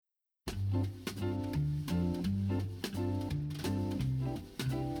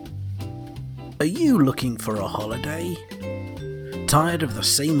Are you looking for a holiday? Tired of the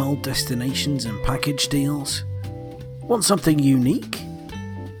same old destinations and package deals? Want something unique?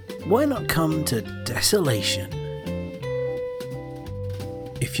 Why not come to Desolation?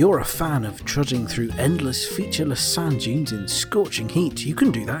 If you're a fan of trudging through endless featureless sand dunes in scorching heat, you can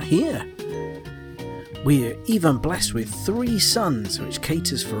do that here. We're even blessed with 3 suns, which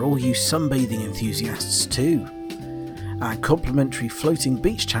caters for all you sunbathing enthusiasts too. Our complimentary floating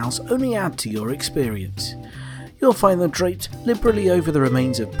beach towels only add to your experience. You'll find them draped liberally over the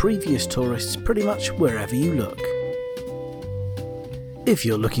remains of previous tourists pretty much wherever you look. If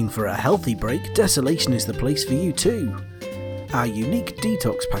you're looking for a healthy break, Desolation is the place for you too. Our unique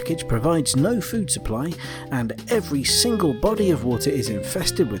detox package provides no food supply, and every single body of water is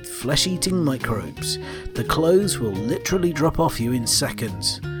infested with flesh-eating microbes. The clothes will literally drop off you in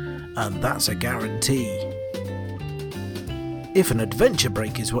seconds, and that's a guarantee. If an adventure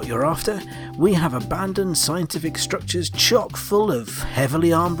break is what you're after, we have abandoned scientific structures chock full of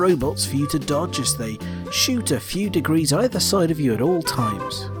heavily armed robots for you to dodge as they shoot a few degrees either side of you at all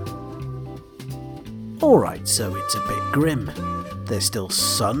times. Alright, so it's a bit grim. There's still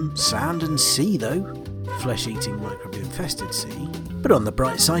sun, sand and sea though. Flesh-eating microbe-infested sea. But on the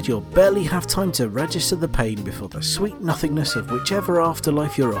bright side, you'll barely have time to register the pain before the sweet nothingness of whichever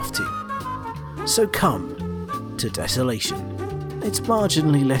afterlife you're off to. So come to Desolation. It's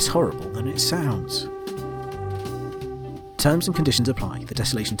marginally less horrible than it sounds. Terms and conditions apply. The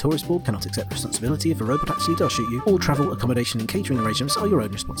Desolation Tourist Board cannot accept responsibility if a robot actually does shoot you. All travel, accommodation and catering arrangements are your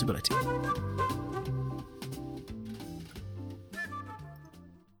own responsibility.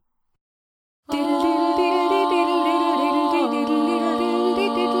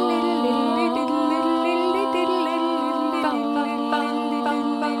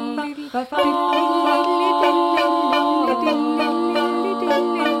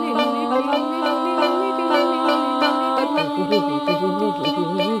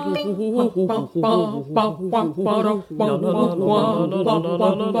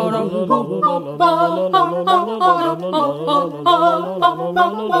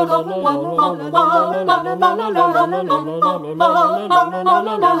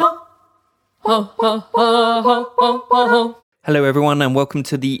 Hello everyone and welcome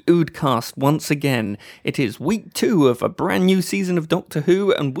to the Oodcast once again. It is week 2 of a brand new season of Doctor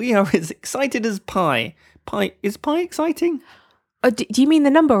Who and we are as excited as pie. Is pie exciting? Do you mean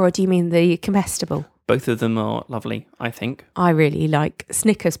the number or do you mean the comestible? Both of them are lovely, I think. I really like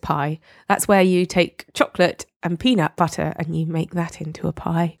Snickers pie. That's where you take chocolate and peanut butter and you make that into a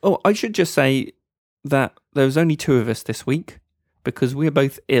pie. Oh, I should just say that there was only 2 of us this week because we're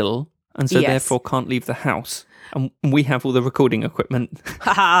both ill and so therefore can't leave the house. And we have all the recording equipment.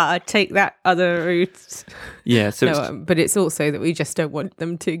 Haha, take that other route. Yeah, so but it's also that we just don't want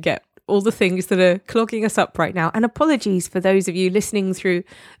them to get all the things that are clogging us up right now. And apologies for those of you listening through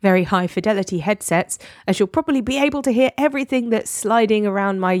very high fidelity headsets, as you'll probably be able to hear everything that's sliding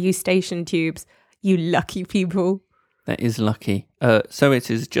around my Eustachian tubes. You lucky people. That is lucky. So it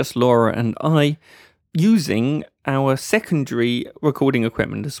is just Laura and I using our secondary recording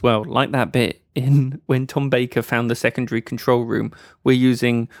equipment as well, like that bit in when Tom Baker found the secondary control room. We're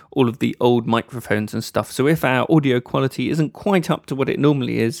using all of the old microphones and stuff. So if our audio quality isn't quite up to what it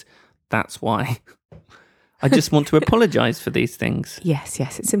normally is, that's why. I just want to apologise for these things. Yes,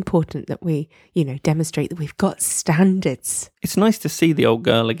 it's important that we, demonstrate that we've got standards. It's nice to see the old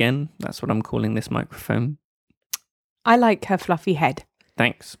girl again. That's what I'm calling this microphone. I like her fluffy head.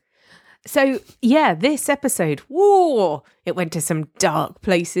 Thanks. So, this episode, it went to some dark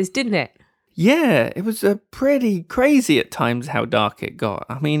places, didn't it? Yeah, it was pretty crazy at times how dark it got.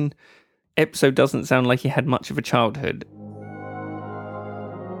 I mean, episode doesn't sound like he had much of a childhood.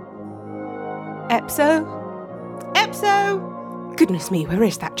 Epso? Goodness me, where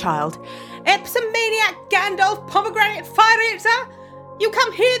is that child? Epsomaniac Gandalf Pomegranate Fire Eater! You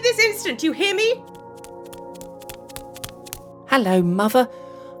come here this instant, you hear me? Hello, Mother.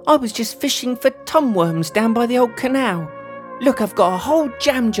 I was just fishing for tomworms down by the old canal. Look, I've got a whole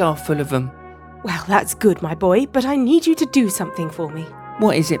jam jar full of them. Well, that's good, my boy, but I need you to do something for me.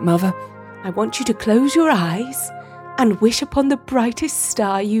 What is it, Mother? I want you to close your eyes and wish upon the brightest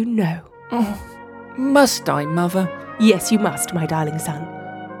star you know. Oh, must I, Mother? Yes, you must, my darling son.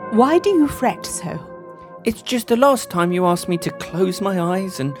 Why do you fret so? It's just the last time you asked me to close my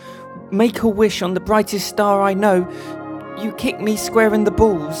eyes and make a wish on the brightest star I know, you kicked me square in the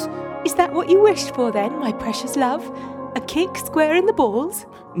balls. Is that what you wished for then, my precious love? A kick square in the balls?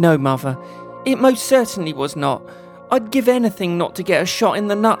 No, Mother. It most certainly was not. I'd give anything not to get a shot in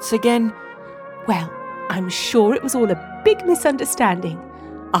the nuts again. Well, I'm sure it was all a big misunderstanding.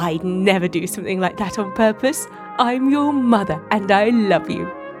 I'd never do something like that on purpose. I'm your mother and I love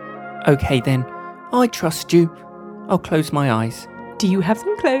you. Okay then, I trust you. I'll close my eyes. Do you have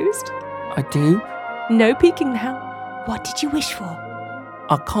them closed? I do. No peeking now. What did you wish for?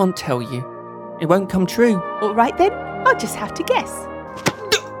 I can't tell you. It won't come true. All right then, I'll just have to guess.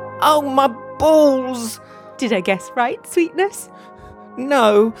 Oh, my balls! Did I guess right, sweetness?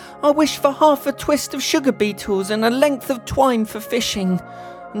 No, I wish for half a twist of sugar beetles and a length of twine for fishing.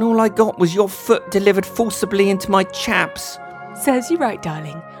 And all I got was your foot delivered forcibly into my chaps. Serves you right,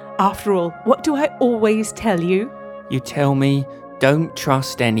 darling. After all, what do I always tell you? You tell me, don't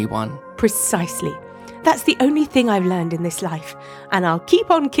trust anyone. Precisely. That's the only thing I've learned in this life, and I'll keep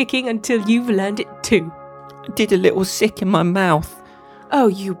on kicking until you've learned it too. I did a little sick in my mouth. Oh,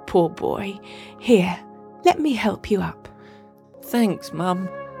 you poor boy. Here, let me help you up. Thanks, Mum.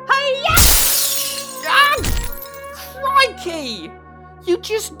 Crikey! You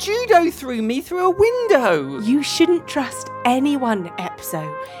just judo threw me through a window. You shouldn't trust anyone,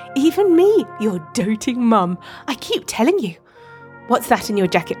 Epso. Even me, your doting mum. I keep telling you. What's that in your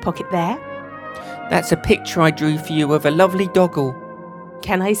jacket pocket there? That's a picture I drew for you of a lovely doggle.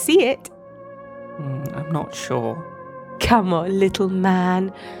 Can I see it? I'm not sure. Come on, little man.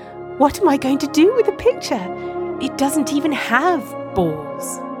 What am I going to do with the picture? It doesn't even have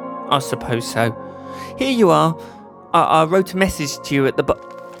balls. I suppose so. Here you are. I wrote a message to you at the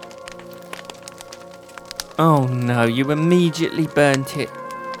Oh no, you immediately burnt it.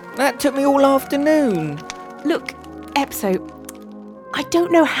 That took me all afternoon. Look, Epso, I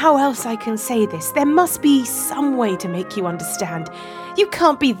don't know how else I can say this. There must be some way to make you understand. You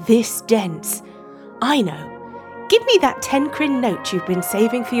can't be this dense. I know. Give me that 10 crin note you've been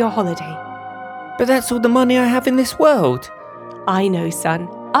saving for your holiday. But that's all the money I have in this world. I know, son.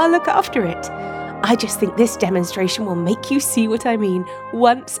 I'll look after it. I just think this demonstration will make you see what I mean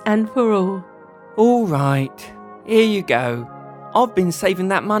once and for all. All right. Here you go. I've been saving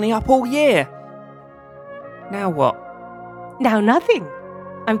that money up all year. Now what? Now nothing.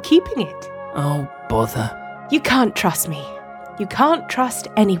 I'm keeping it. Oh, bother. You can't trust me. You can't trust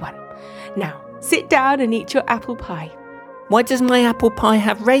anyone. Now, sit down and eat your apple pie. Why does my apple pie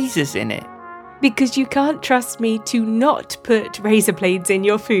have razors in it? Because you can't trust me to not put razor blades in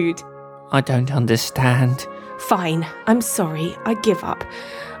your food. I don't understand. Fine, I'm sorry. I give up.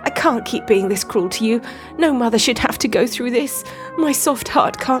 I can't keep being this cruel to you. No mother should have to go through this. My soft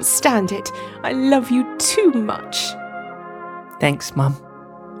heart can't stand it. I love you too much. Thanks, Mum.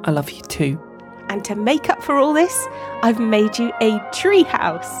 I love you too. And to make up for all this, I've made you a tree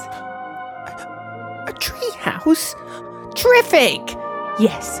house. A tree house? Terrific!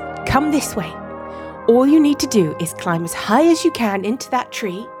 Yes, come this way. All you need to do is climb as high as you can into that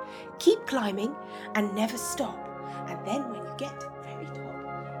tree, keep climbing, and never stop. And then when you get to the very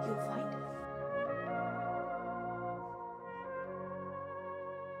top, you'll find...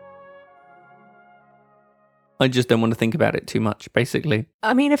 I just don't want to think about it too much, basically.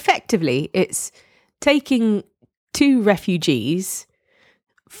 I mean, effectively, it's taking two refugees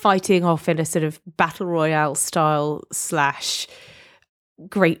fighting off in a sort of battle royale style /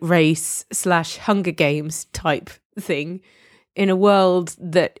 great race / Hunger Games type thing in a world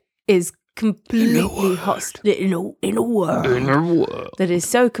that is completely hostile. In a world that is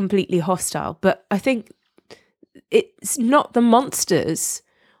so completely hostile. But I think it's not the monsters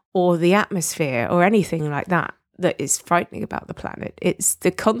or the atmosphere or anything like that that is frightening about the planet. It's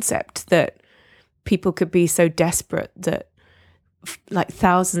the concept that people could be so desperate that like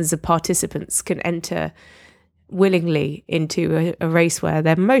thousands of participants can enter willingly into a race where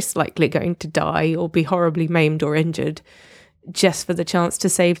they're most likely going to die or be horribly maimed or injured just for the chance to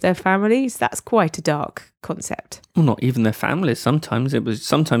save their families. That's quite a dark concept. Well, not even their families. Sometimes it was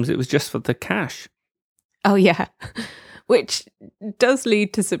just for the cash. Oh yeah. Which does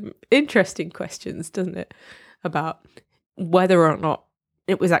lead to some interesting questions, doesn't it? About whether or not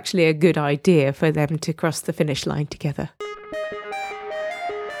it was actually a good idea for them to cross the finish line together.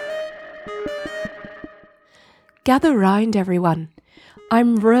 Gather round, everyone.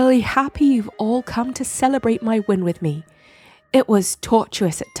 I'm really happy you've all come to celebrate my win with me. It was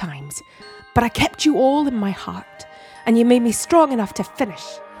tortuous at times, but I kept you all in my heart, and you made me strong enough to finish.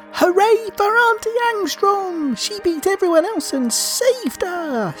 Hooray for Auntie Angstrom! She beat everyone else and saved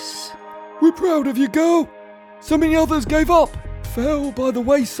us! We're proud of you, girl. So many others gave up, fell by the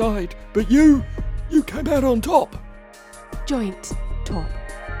wayside, but you came out on top. Joint top.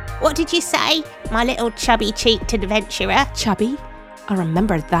 What did you say, my little chubby-cheeked adventurer? Chubby? I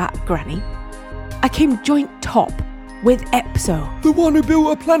remember that, Granny. I came joint top with Epso. The one who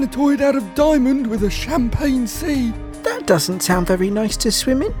built a planetoid out of diamond with a champagne sea. That doesn't sound very nice to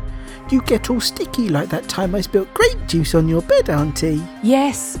swim in. You get all sticky like that time I spilled grape juice on your bed, Auntie.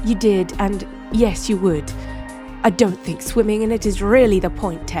 Yes, you did, and yes, you would. I don't think swimming in it is really the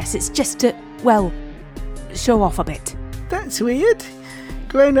point, Tess. It's just to, well, show off a bit. That's weird.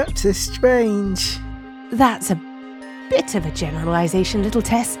 Grown-ups are strange. That's a bit of a generalisation, little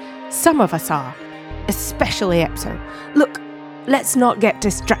Tess. Some of us are, especially Epso. Look, let's not get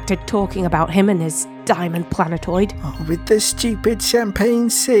distracted talking about him and his diamond planetoid. Oh, with the stupid champagne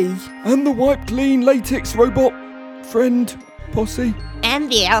sea. And the wiped clean latex robot friend posse.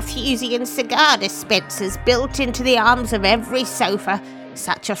 And the Althusian cigar dispensers built into the arms of every sofa.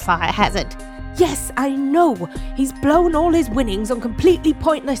 Such a fire hazard. Yes, I know. He's blown all his winnings on completely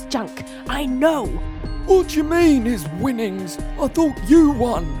pointless junk. I know. What do you mean, his winnings? I thought you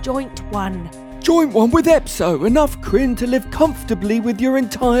won. Joint one. Joint one with Epso, enough Kryn to live comfortably with your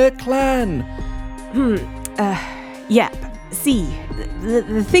entire clan. Yep. See,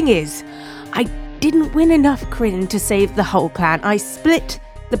 the thing is, I didn't win enough Kryn to save the whole clan. I split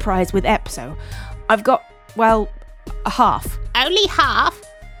the prize with Epso. I've got, well, a half. Only half?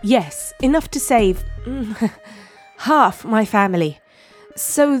 Yes, enough to save half my family.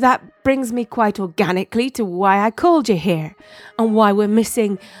 So that brings me quite organically to why I called you here, and why we're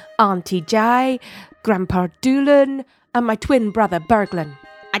missing Auntie Jai, Grandpa Doolan, and my twin brother Berglin.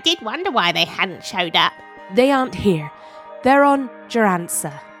 I did wonder why they hadn't showed up. They aren't here. They're on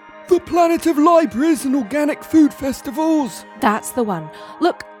Geranza. The planet of libraries and organic food festivals. That's the one.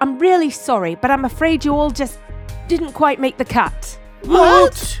 Look, I'm really sorry, but I'm afraid you all just didn't quite make the cut.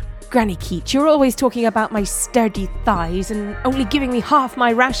 What? Granny Keach, you're always talking about my sturdy thighs and only giving me half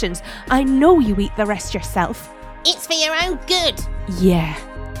my rations. I know you eat the rest yourself. It's for your own good. Yeah.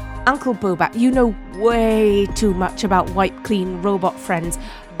 Uncle Bobat, you know way too much about wipe clean robot friends.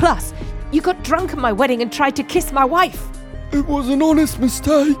 Plus, you got drunk at my wedding and tried to kiss my wife. It was an honest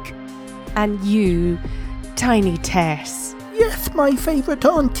mistake. And you, Tiny Tess. Yes, my favourite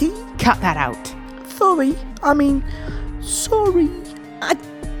auntie. Cut that out. Sorry. I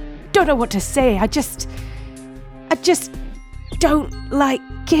don't know what to say. I just don't like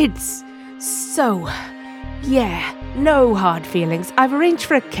kids. So, yeah, no hard feelings. I've arranged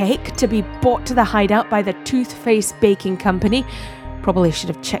for a cake to be brought to the hideout by the Toothface Baking Company. Probably should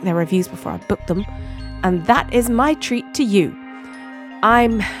have checked their reviews before I booked them. And that is my treat to you.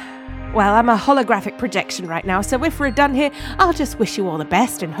 I'm a holographic projection right now, so if we're done here, I'll just wish you all the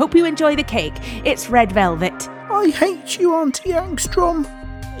best and hope you enjoy the cake. It's red velvet. I hate you, Auntie Angstrom.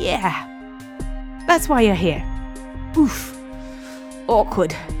 Yeah, that's why you're here. Oof.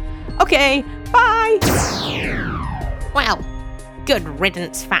 Awkward. Okay, bye! Well, good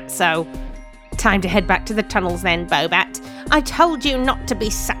riddance, Fatso. Time to head back to the tunnels then, Bobat. I told you not to be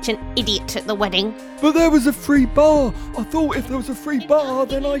such an idiot at the wedding. But there was a free bar. I thought if there was a free bar,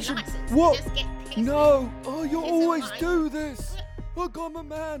 then I should... What? No. Oh, you always do this. Look, I'm a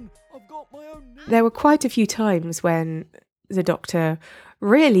man. I've got my own... There were quite a few times when the Doctor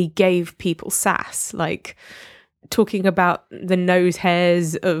really gave people sass, like talking about the nose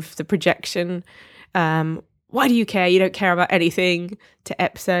hairs of the projection. Why do you care? You don't care about anything, to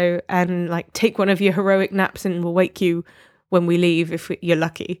Epso, and like take one of your heroic naps and we'll wake you when we leave if you're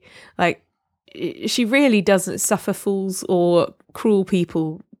lucky. Like, she really doesn't suffer fools or cruel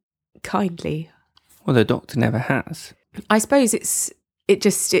people kindly. Well, the Doctor never has. I suppose it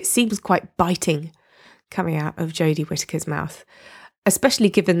seems quite biting coming out of Jodie Whittaker's mouth, especially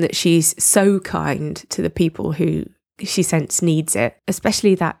given that she's so kind to the people who she sense needs it,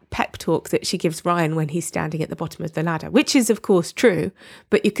 especially that pep talk that she gives Ryan when he's standing at the bottom of the ladder, which is of course true,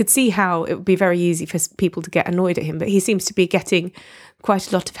 but you could see how it would be very easy for people to get annoyed at him, but he seems to be getting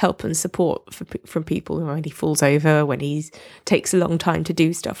quite a lot of help and support from people when he falls over, when he takes a long time to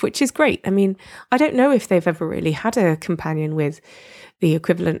do stuff, which is great. I mean, I don't know if they've ever really had a companion with the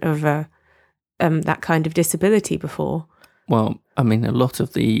equivalent of that kind of disability before. Well, I mean, a lot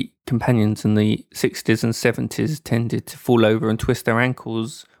of the companions in the 60s and 70s tended to fall over and twist their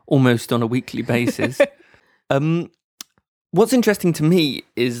ankles almost on a weekly basis. What's interesting to me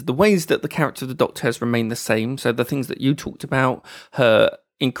is the ways that the character of the Doctor has remained the same. So the things that you talked about, her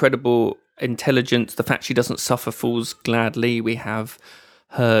incredible intelligence, the fact she doesn't suffer fools gladly. We have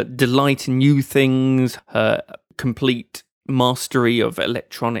her delight in new things, her complete mastery of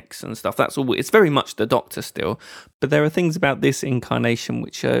electronics and stuff. That's all. It's very much the Doctor still, but there are things about this incarnation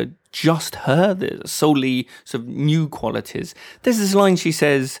which are just her. There's solely sort of new qualities. There's this line she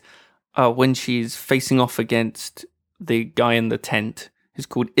says when she's facing off against the guy in the tent, who's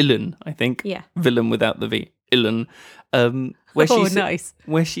called Ilan, I think. Yeah. Villain without the V. Ilan.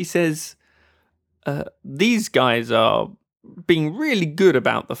 Where she says, these guys are being really good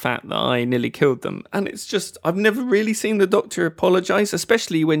about the fact that I nearly killed them. And it's just, I've never really seen the Doctor apologise,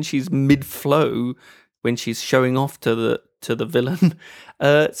 especially when she's mid-flow, when she's showing off to the villain.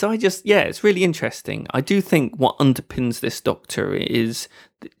 So I just, it's really interesting. I do think what underpins this Doctor is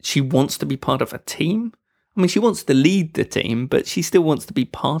that she wants to be part of a team. I mean, she wants to lead the team, but she still wants to be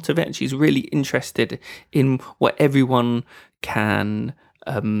part of it. And she's really interested in what everyone can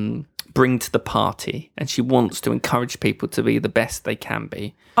bring to the party. And she wants to encourage people to be the best they can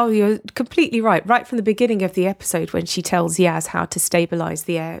be. Oh, you're completely right. Right from the beginning of the episode, when she tells Yaz how to stabilise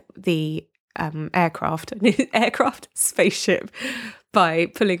the spaceship, by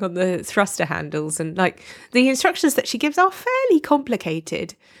pulling on the thruster handles, and like the instructions that she gives are fairly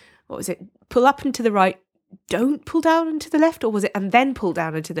complicated. What was it? Pull up and to the right, don't pull down and to the left, or was it and then pull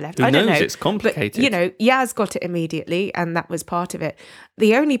down and to the left? I don't know. It's complicated. But, Yaz got it immediately, and that was part of it.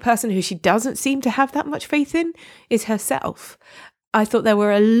 The only person who she doesn't seem to have that much faith in is herself. I thought there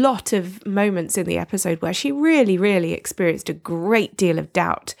were a lot of moments in the episode where she really, really experienced a great deal of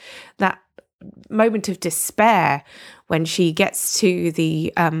doubt. That moment of despair when she gets to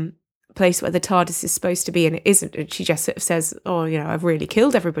the place where the TARDIS is supposed to be and it isn't, and she just sort of says, I've really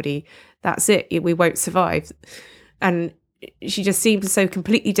killed everybody, that's it, we won't survive. And she just seems so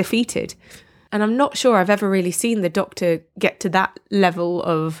completely defeated. And I'm not sure I've ever really seen the Doctor get to that level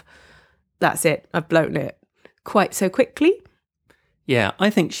of, that's it, I've blown it, quite so quickly. Yeah, I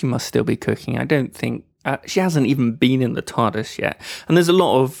think she must still be cooking. I don't think she hasn't even been in the TARDIS yet. And there's a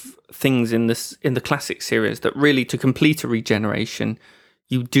lot of things in the classic series that really, to complete a regeneration,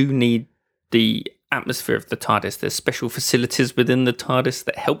 you do need the atmosphere of the TARDIS. There's special facilities within the TARDIS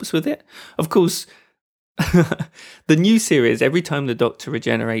that helps with it. Of course, the new series, every time the Doctor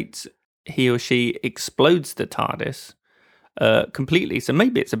regenerates, he or she explodes the TARDIS completely. So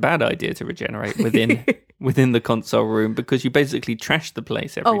maybe it's a bad idea to regenerate within the console room, because you basically trash the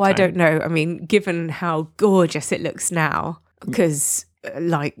place every time. I don't know. I mean, given how gorgeous it looks now, because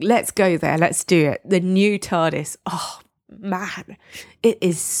let's go there, let's do it. The new TARDIS, oh man, it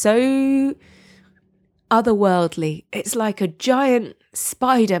is so otherworldly. It's like a giant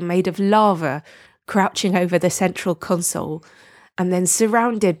spider made of lava crouching over the central console, and then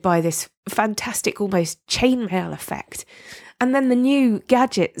surrounded by this fantastic almost chainmail effect. And then the new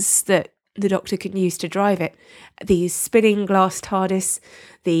gadgets that the Doctor can use to drive it, the spinning glass TARDIS,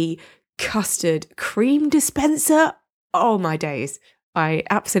 the custard cream dispenser. Oh my days. I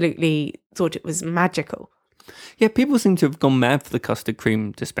absolutely thought it was magical. Yeah, people seem to have gone mad for the custard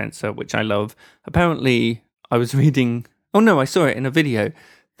cream dispenser, which I love. Apparently, I was reading... I saw it in a video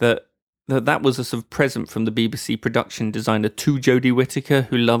that was a sort of present from the BBC production designer to Jodie Whittaker,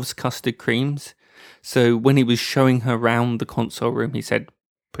 who loves custard creams. So when he was showing her around the console room, he said,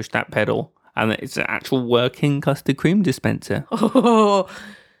 push that pedal. And it's an actual working custard cream dispenser. Oh,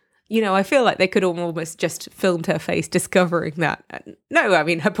 I feel like they could almost just filmed her face discovering that. No, I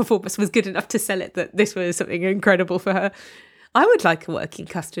mean, her performance was good enough to sell it that this was something incredible for her. I would like a working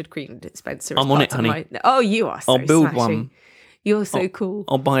custard cream dispenser. I'm on it, honey. Oh, you are so I'll build smashing. one. You're so cool.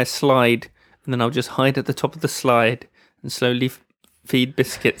 I'll buy a slide, and then I'll just hide at the top of the slide and slowly feed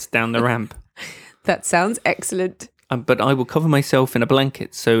biscuits down the ramp. That sounds excellent. But I will cover myself in a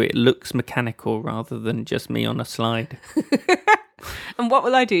blanket so it looks mechanical rather than just me on a slide. And what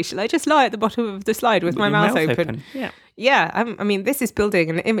will I do? Shall I just lie at the bottom of the slide with my mouth open? Yeah. Yeah, I mean, this is building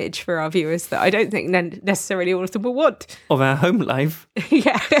an image for our viewers that I don't think necessarily all of them will want. Of our home life.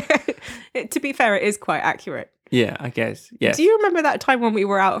 Yeah. To be fair, it is quite accurate. Yeah, I guess. Yes. Do you remember that time when we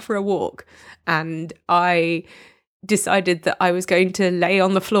were out for a walk and I decided that I was going to lay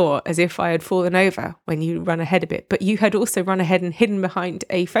on the floor as if I had fallen over when you ran ahead a bit, but you had also run ahead and hidden behind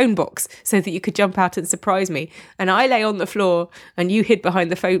a phone box so that you could jump out and surprise me. And I lay on the floor and you hid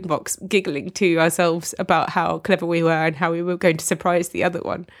behind the phone box, giggling to ourselves about how clever we were and how we were going to surprise the other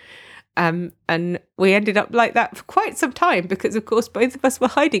one. And we ended up like that for quite some time because, of course, both of us were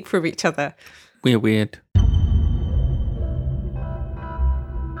hiding from each other. We're weird.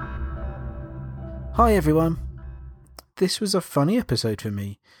 Hi, everyone. This was a funny episode for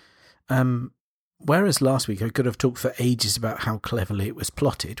me. Whereas last week I could have talked for ages about how cleverly it was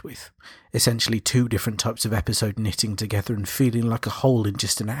plotted, with essentially two different types of episode knitting together and feeling like a whole in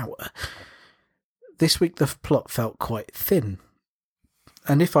just an hour. This week the plot felt quite thin.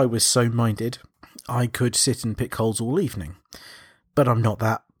 And if I was so minded, I could sit and pick holes all evening. But I'm not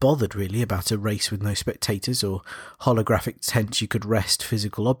that bothered really about a race with no spectators or holographic tents you could rest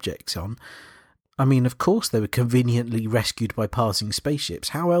physical objects on. I mean, of course they were conveniently rescued by passing spaceships.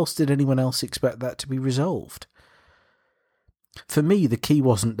 How else did anyone else expect that to be resolved? For me, the key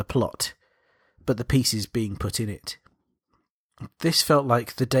wasn't the plot, but the pieces being put in it. This felt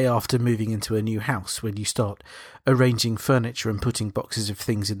like the day after moving into a new house, when you start arranging furniture and putting boxes of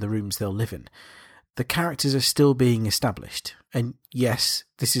things in the rooms they'll live in. The characters are still being established, and yes,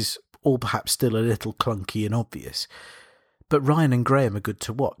 this is all perhaps still a little clunky and obvious, but Ryan and Graham are good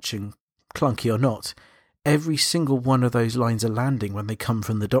to watch, and clunky or not, every single one of those lines are landing when they come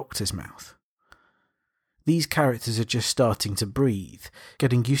from the Doctor's mouth. These characters are just starting to breathe,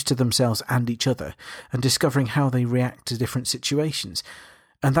 getting used to themselves and each other, and discovering how they react to different situations.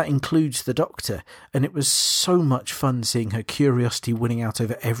 And that includes the Doctor, and it was so much fun seeing her curiosity winning out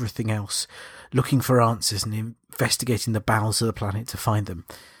over everything else, looking for answers and investigating the bowels of the planet to find them.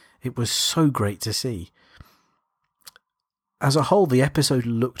 It was so great to see. As a whole, the episode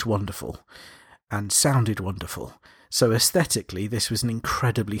looked wonderful, and sounded wonderful, so aesthetically this was an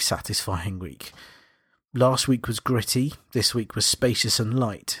incredibly satisfying week. Last week was gritty, this week was spacious and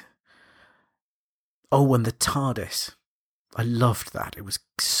light. Oh, and the TARDIS. I loved that. It was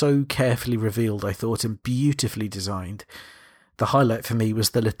so carefully revealed, I thought, and beautifully designed. The highlight for me was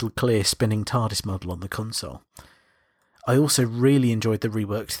the little clear spinning TARDIS model on the console. I also really enjoyed the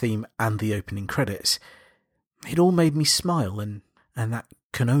reworked theme and the opening credits. It all made me smile, and that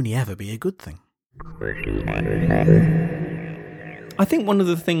can only ever be a good thing. I think one of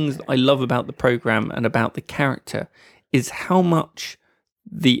the things I love about the programme and about the character is how much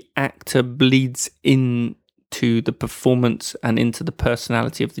the actor bleeds into the performance and into the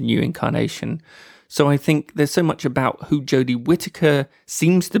personality of the new incarnation. So I think there's so much about who Jodie Whittaker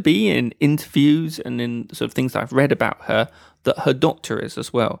seems to be in interviews and in sort of things that I've read about her, that her Doctor is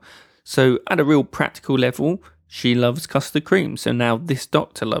as well. So at a real practical level, she loves custard cream. So now this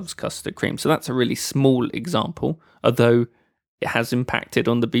Doctor loves custard cream. So that's a really small example, although it has impacted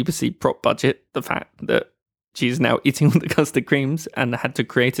on the BBC prop budget, the fact that she's now eating all the custard creams and had to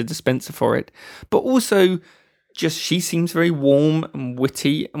create a dispenser for it. But also, just she seems very warm and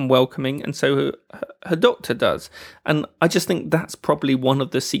witty and welcoming, and so her Doctor does. And I just think that's probably one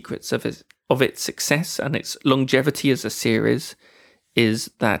of the secrets of its success and its longevity as a series, is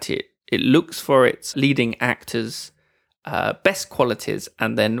that it looks for its leading actors' best qualities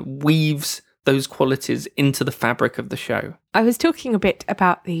and then weaves those qualities into the fabric of the show. I was talking a bit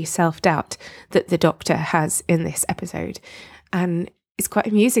about the self-doubt that the Doctor has in this episode, and it's quite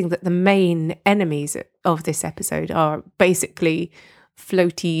amusing that the main enemies of this episode are basically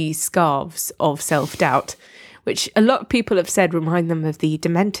floaty scarves of self-doubt, which a lot of people have said remind them of the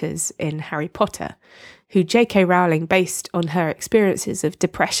Dementors in Harry Potter, who J.K. Rowling based on her experiences of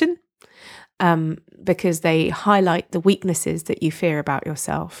depression, because they highlight the weaknesses that you fear about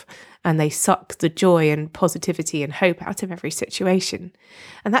yourself, and they suck the joy and positivity and hope out of every situation.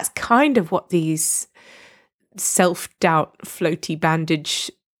 And that's kind of what these self-doubt floaty bandage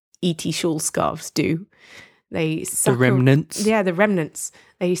E.T. shawl scarves do. They suck the remnants. The remnants.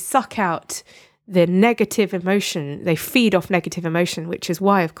 They suck out the negative emotion. They feed off negative emotion, which is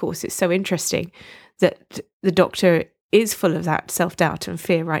why, of course, it's so interesting that the Doctor is full of that self-doubt and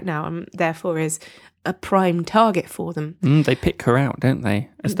fear right now, and therefore is a prime target for them. They pick her out, don't they,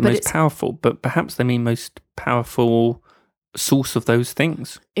 as the most powerful, but perhaps they mean most powerful source of those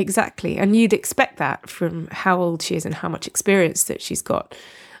things. Exactly, and you'd expect that from how old she is and how much experience that she's got.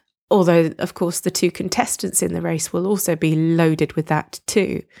 Although, of course, the two contestants in the race will also be loaded with that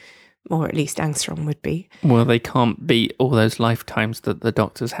too, or at least Angstrom would be. Well, they can't beat all those lifetimes that the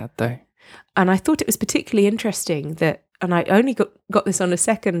Doctor's had, though. And I thought it was particularly interesting that, and I only got this on a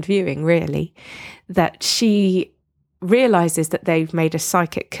second viewing, really, that she realises that they've made a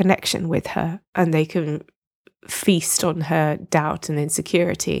psychic connection with her and they can feast on her doubt and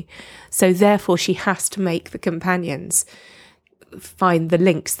insecurity. So therefore she has to make the companions find the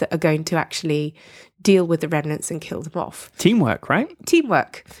links that are going to actually deal with the remnants and kill them off. Teamwork, right?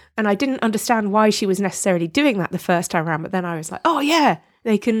 Teamwork. And I didn't understand why she was necessarily doing that the first time around, but then I was like, oh yeah,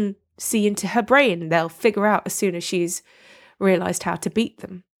 they can see into her brain. They'll figure out as soon as she's realised how to beat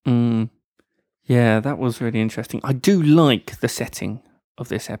them. Yeah, that was really interesting. I do like the setting of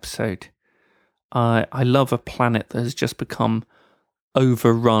this episode. I love a planet that has just become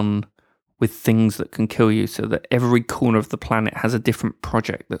overrun with things that can kill you, so that every corner of the planet has a different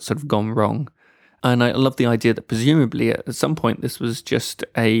project that's sort of gone wrong. And I love the idea that presumably at some point this was just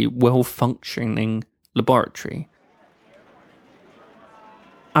a well-functioning laboratory.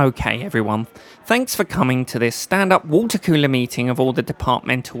 Okay, everyone. Thanks for coming to this stand-up water cooler meeting of all the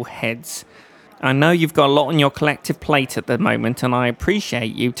departmental heads. I know you've got a lot on your collective plate at the moment, and I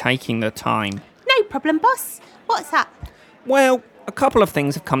appreciate you taking the time. No problem, boss. What's up? Well, a couple of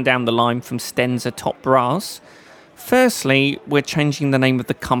things have come down the line from Stenza Top Brass. Firstly, we're changing the name of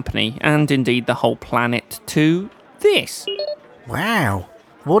the company, and indeed the whole planet, to this. Wow.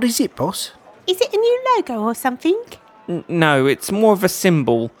 What is it, boss? Is it a new logo or something? No, it's more of a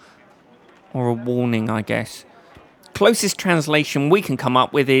symbol. Or a warning, I guess. Closest translation we can come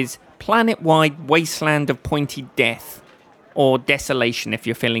up with is planet-wide wasteland of pointy death. Or desolation if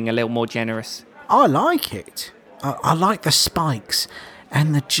you're feeling a little more generous. I like it. I like the spikes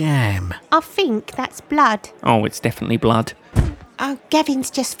and the jam. I think that's blood. Oh, it's definitely blood. Oh,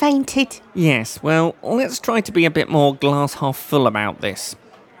 Gavin's just fainted. Yes, well, let's try to be a bit more glass half full about this.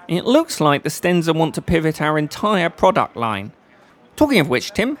 It looks like the Stenza want to pivot our entire product line. Talking of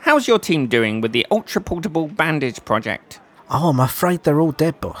which, Tim, how's your team doing with the ultra-portable bandage project? Oh, I'm afraid they're all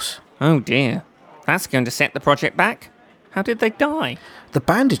dead, boss. Oh dear. That's going to set the project back. How did they die? The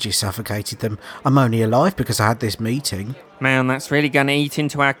bandages suffocated them. I'm only alive because I had this meeting. Man, that's really going to eat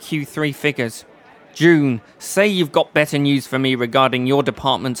into our Q3 figures. June, say you've got better news for me regarding your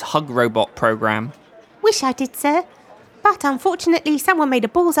department's hug robot program. Wish I did, sir. But unfortunately, someone made a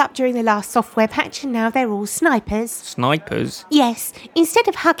balls up during the last software patch and now they're all snipers. Snipers? Yes, instead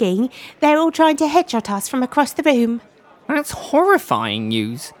of hugging, they're all trying to headshot us from across the room. That's horrifying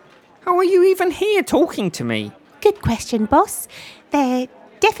news. How are you even here talking to me? Good question, boss. They're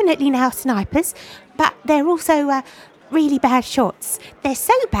definitely now snipers, but they're also really bad shots. They're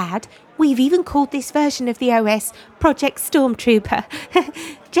so bad, we've even called this version of the OS Project Stormtrooper.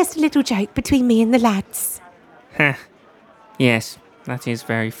 Just a little joke between me and the lads. Heh. Yes, that is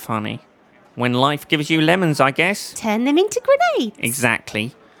very funny. When life gives you lemons, I guess. Turn them into grenades.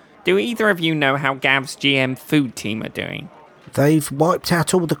 Exactly. Do either of you know how Gav's GM food team are doing? They've wiped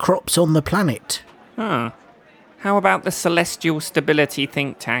out all the crops on the planet. Huh. How about the Celestial Stability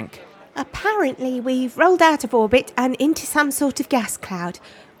think tank? Apparently, we've rolled out of orbit and into some sort of gas cloud.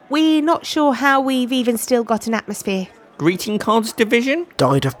 We're not sure how we've even still got an atmosphere. Greeting cards division?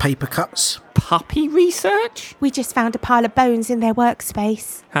 Died of paper cuts. Puppy research? We just found a pile of bones in their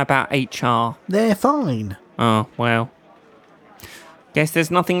workspace. How about HR? They're fine. Oh, well. Guess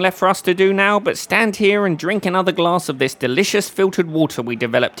there's nothing left for us to do now but stand here and drink another glass of this delicious filtered water we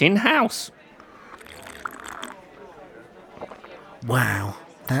developed in-house. Wow,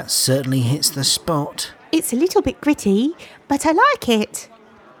 that certainly hits the spot. It's a little bit gritty, but I like it.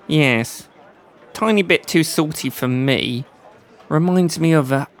 Yes. Tiny bit too salty for me. Reminds me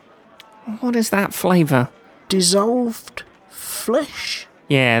of a... What is that flavour? Dissolved flesh?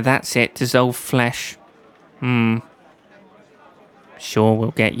 Yeah, that's it. Dissolved flesh. Sure,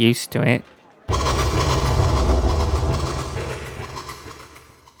 we'll get used to it.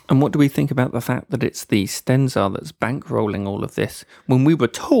 And what do we think about the fact that it's the Stenza that's bankrolling all of this? When we were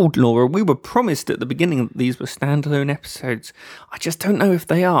told, Laura, we were promised at the beginning that these were standalone episodes. I just don't know if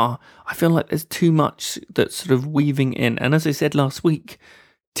they are. I feel like there's too much that's sort of weaving in. And as I said last week,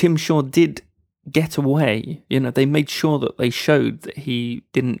 Tim Shaw did get away. You know, they made sure that they showed that he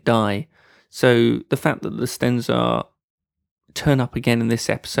didn't die. So the fact that the Stenza turn up again in this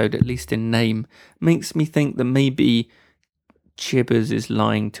episode, at least in name, makes me think that maybe Chibbers is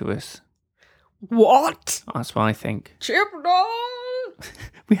lying to us. What? That's what I think. Chibnall!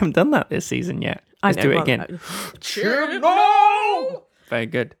 We haven't done that this season yet. Let's do it again. Chibnall! Very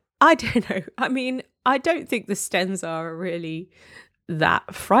good. I don't know. I mean, I don't think the Stenza are really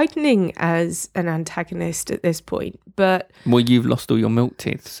that frightening as an antagonist at this point, but Well, you've lost all your milk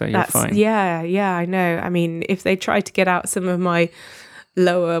teeth, so you're that's fine. yeah, I know. I mean, if they tried to get out some of my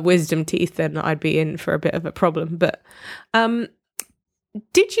lower wisdom teeth, then I'd be in for a bit of a problem. But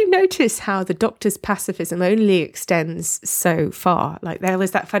did you notice how the Doctor's pacifism only extends so far? Like, there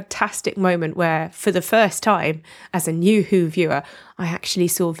was that fantastic moment where, for the first time, as a new Who viewer, I actually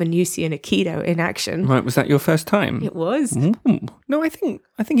saw Venusian Aikido in action. Right, was that your first time? It was. Ooh. No, I think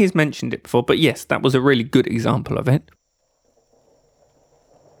he's mentioned it before, but yes, that was a really good example of it.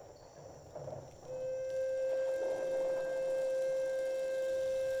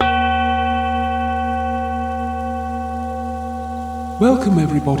 Welcome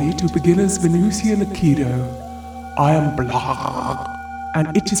everybody to Beginner's Venusian Aikido. I am Blah,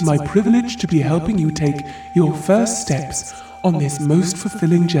 and it is my privilege to be helping you take your first steps on this most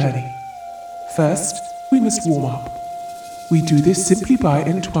fulfilling journey. First, we must warm up. We do this simply by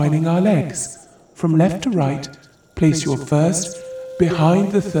entwining our legs. From left to right, place your first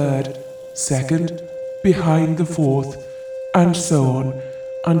behind the third, second behind the fourth, and so on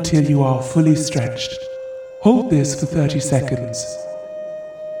until you are fully stretched. Hold this for 30 seconds.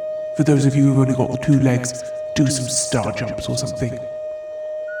 For those of you who've only got the two legs, do some star jumps or something.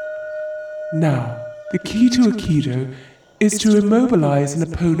 Now, the key to Aikido is to immobilize an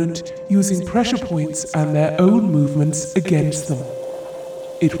opponent using pressure points and their own movements against them.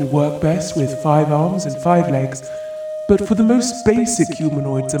 It will work best with 5 arms and 5 legs, but for the most basic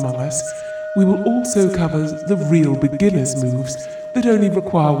humanoids among us, we will also cover the real beginner's moves that only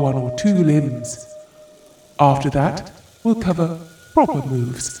require 1 or 2 limbs. After that, we'll cover proper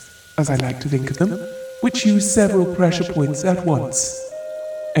moves, as I like to think of them, which use several pressure points at once.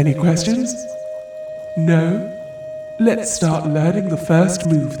 Any questions? No? Let's start learning the first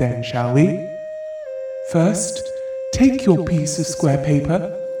move then, shall we? First, take your piece of square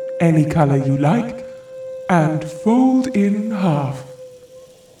paper, any colour you like, and fold in half.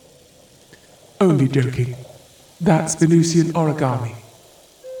 Only joking. That's Venusian origami.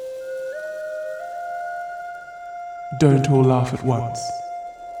 Don't all laugh at once.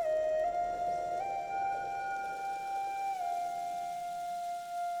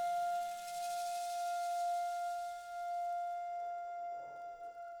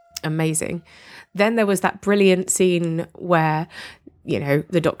 Amazing. Then there was that brilliant scene where, you know,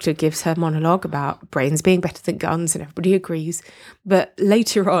 the Doctor gives her monologue about brains being better than guns and everybody agrees. But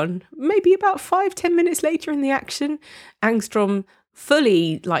later on, maybe about 5-10 minutes later in the action, Angstrom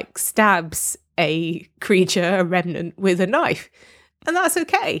fully stabs a creature, a remnant, with a knife. And that's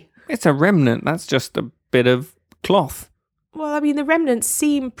okay. It's a remnant. That's just a bit of cloth. Well, I mean, the remnants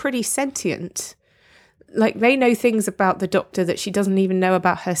seem pretty sentient. They know things about the Doctor that she doesn't even know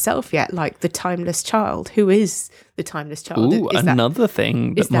about herself yet, like the Timeless Child. Who is the Timeless Child? Ooh, another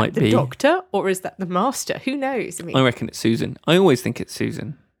thing that might be... Is that the Doctor or is that the Master? Who knows? I reckon it's Susan. I always think it's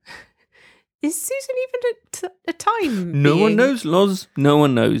Susan. Is Susan even a time No being? one knows, Loz. No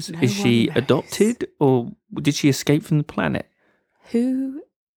one knows. No Is she one knows. adopted or did she escape from the planet? Who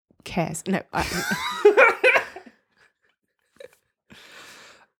cares? No.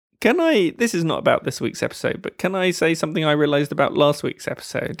 This is not about this week's episode, but can I say something I realised about last week's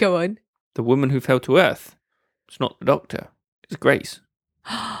episode? Go on. The woman who fell to Earth. It's not the Doctor. It's Grace.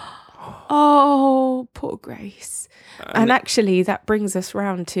 Oh, poor Grace. And actually, that brings us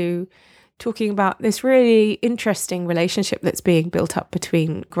round to talking about this really interesting relationship that's being built up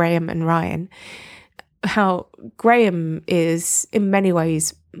between Graham and Ryan. How Graham is, in many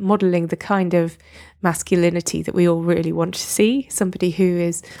ways, modelling the kind of masculinity that we all really want to see. Somebody who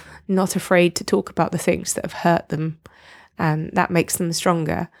is not afraid to talk about the things that have hurt them, and that makes them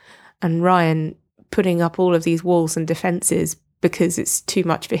stronger. And Ryan putting up all of these walls and defences because it's too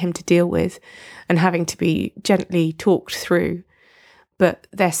much for him to deal with and having to be gently talked through. But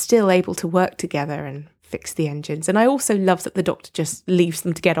they're still able to work together and fix the engines. And I also love that the Doctor just leaves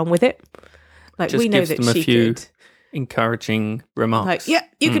them to get on with it. Just we know gives that them a she few could. encouraging remarks. Yeah,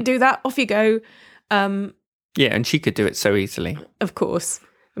 you can do that. Off you go. Yeah, and she could do it so easily. Of course.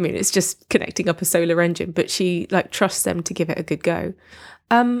 I mean, it's just connecting up a solar engine, but she trusts them to give it a good go.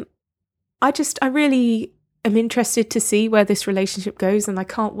 I really am interested to see where this relationship goes, and I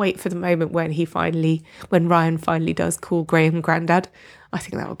can't wait for the moment when Ryan finally does call Graham Grandad. I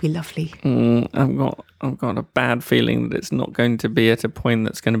think that would be lovely. I've got a bad feeling that it's not going to be at a point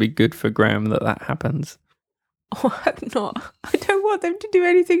that's going to be good for Graham that happens. Oh, I don't want them to do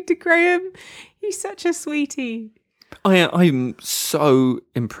anything to Graham. He's such a sweetie. I'm so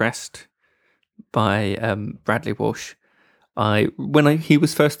impressed by Bradley Walsh. When he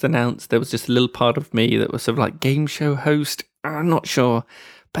was first announced, there was just a little part of me that was sort of like game show host. I'm not sure,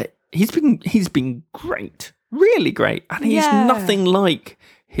 but he's been great, really great, and he's nothing like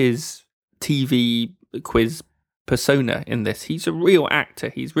his TV quiz persona in this. He's a real actor.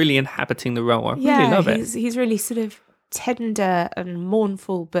 He's really inhabiting the role. I really love it. He's really sort of tender and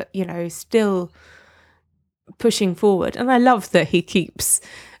mournful, but still pushing forward. And I love that he keeps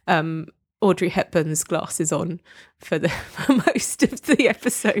Audrey Hepburn's glasses on for most of the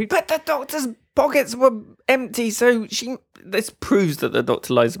episode. But the Doctor's pockets were empty, so this proves that the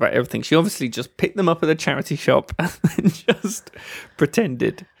Doctor lies about everything. She obviously just picked them up at a charity shop and then just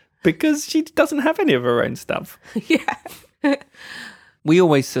pretended, because she doesn't have any of her own stuff. Yeah. We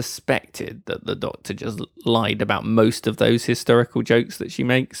always suspected that the Doctor just lied about most of those historical jokes that she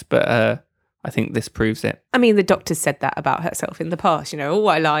makes, but I think this proves it. I mean, the Doctor said that about herself in the past, oh,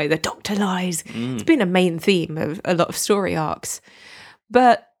 I lie, the Doctor lies. It's been a main theme of a lot of story arcs.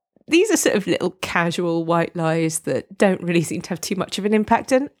 But these are sort of little casual white lies that don't really seem to have too much of an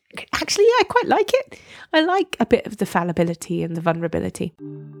impact. And actually, I quite like it. I like a bit of the fallibility and the vulnerability.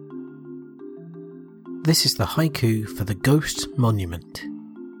 This is the haiku for the Ghost Monument.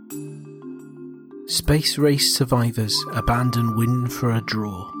 Space race survivors abandon win for a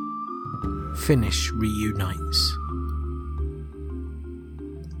draw. Finish reunites.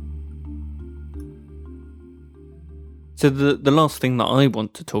 So the last thing that I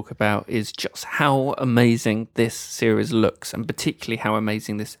want to talk about is just how amazing this series looks, and particularly how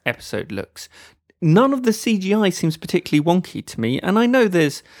amazing this episode looks. None of the CGI seems particularly wonky to me, and I know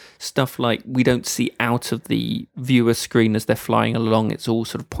there's stuff like we don't see out of the viewer screen as they're flying along, it's all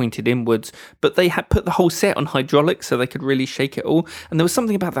sort of pointed inwards, but they had put the whole set on hydraulics so they could really shake it all, and there was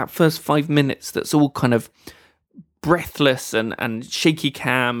something about that first 5 minutes that's all kind of breathless and shaky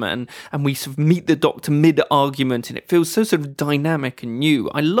cam, and we sort of meet the Doctor mid-argument, and it feels so sort of dynamic and new.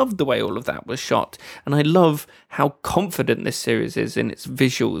 I love the way all of that was shot, and I love how confident this series is in its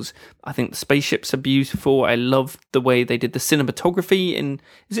visuals. I think the spaceships are beautiful. I love the way they did the cinematography in,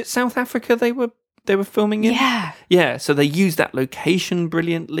 is it South Africa they were filming in? Yeah, so they used that location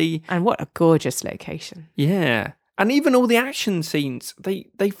brilliantly. And what a gorgeous location. Yeah. And even all the action scenes,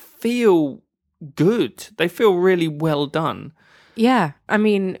 they feel good. They feel really well done. Yeah, I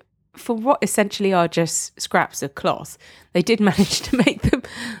mean, for what essentially are just scraps of cloth, they did manage to make them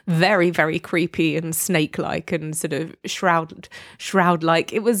very, very creepy and snake-like and sort of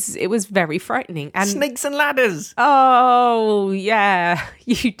shroud-like. It was very frightening. And snakes and ladders. Oh yeah,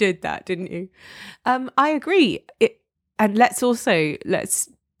 you did that, didn't you? I agree. And let's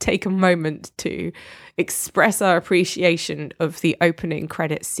take a moment to express our appreciation of the opening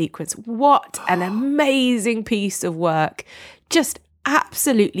credits sequence. What an amazing piece of work. Just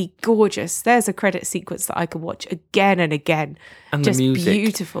absolutely gorgeous. There's a credit sequence that I could watch again and again. And just the music,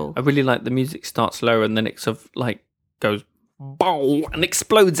 beautiful. I really like the music starts low and then it sort of like goes bow and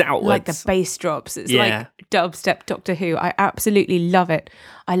explodes outwards. Like the bass drops. It's like dubstep Doctor Who. I absolutely love it.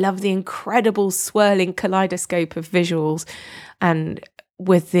 I love the incredible swirling kaleidoscope of visuals, and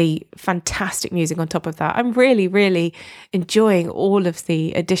with the fantastic music on top of that. I'm really, really enjoying all of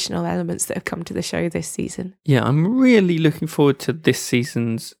the additional elements that have come to the show this season. Yeah, I'm really looking forward to this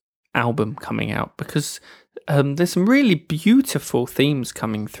season's album coming out, because there's some really beautiful themes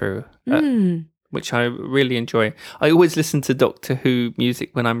coming through, which I really enjoy. I always listen to Doctor Who music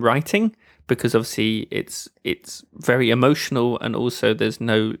when I'm writing, because obviously it's very emotional, and also there's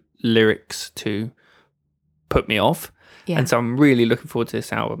no lyrics to put me off. Yeah. And so I'm really looking forward to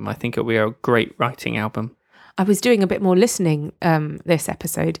this album. I think it'll be a great writing album. I was doing a bit more listening this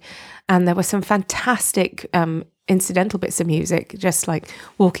episode, and there were some fantastic incidental bits of music, just like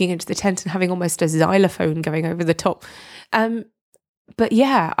walking into the tent and having almost a xylophone going over the top. But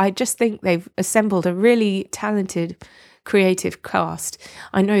yeah, I just think they've assembled a really talented creative cast.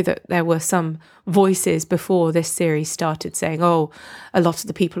 I know that there were some voices before this series started saying, oh, a lot of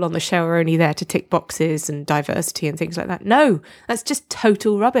the people on the show are only there to tick boxes and diversity and things like that. No, that's just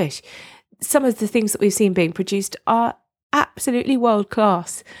total rubbish. Some of the things that we've seen being produced are absolutely world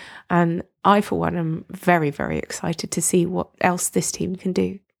class, and I, for one, am very, very excited to see what else this team can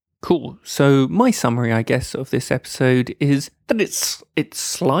do. Cool. So my summary, I guess, of this episode is that it's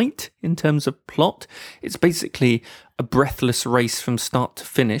slight in terms of plot. It's basically a breathless race from start to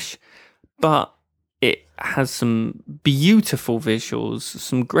finish, but it has some beautiful visuals,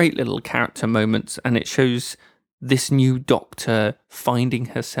 some great little character moments, and it shows this new Doctor finding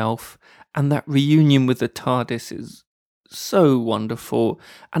herself, and that reunion with the TARDIS is so wonderful.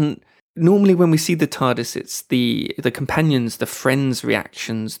 And normally when we see the TARDIS, it's the companions, the friends'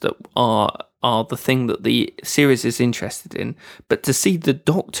 reactions that are the thing that the series is interested in. But to see the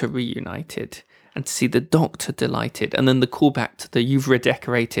Doctor reunited and to see the Doctor delighted, and then the callback to the "you've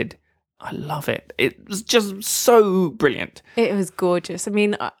redecorated," I love it. It was just so brilliant. It was gorgeous. I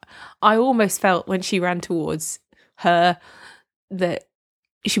mean, I almost felt when she ran towards her that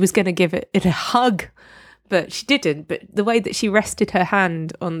she was going to give it a hug, but she didn't. But the way that she rested her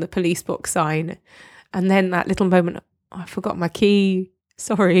hand on the police box sign, and then that little moment, I forgot my key,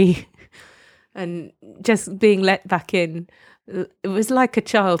 sorry, and just being let back in, it was like a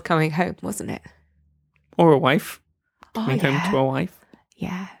child coming home, wasn't it? Or a wife. Coming home to a wife.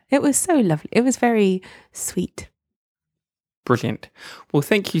 Yeah, it was so lovely. It was very sweet. Brilliant. Well,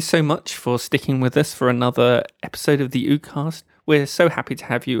 thank you so much for sticking with us for another episode of the Oocast. We're so happy to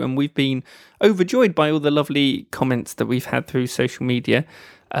have you, and we've been overjoyed by all the lovely comments that we've had through social media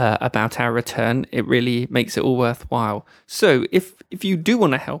about our return. It really makes it all worthwhile. So if you do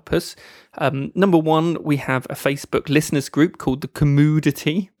want to help us, number one, we have a Facebook listeners group called The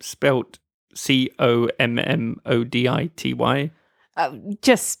Commodity, spelt COMMODITY.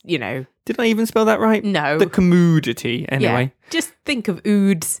 Just, you know. Did I even spell that right? No. The Commodity, anyway. Yeah, just think of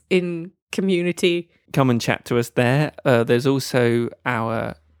oods in community. Come and chat to us there. There's also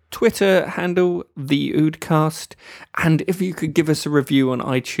our Twitter handle, the Oodcast. And if you could give us a review on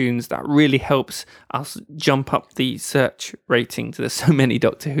iTunes, that really helps us jump up the search ratings. There's so many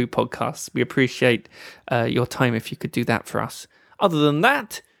Doctor Who podcasts. We appreciate your time if you could do that for us. Other than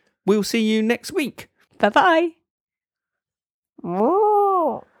that, we'll see you next week. Bye-bye.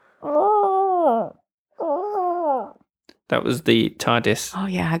 That was the TARDIS. Oh,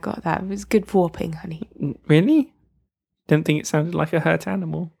 yeah, I got that. It was good warping, honey. Really? Don't think it sounded like a hurt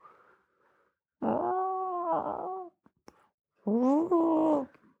animal. Oh.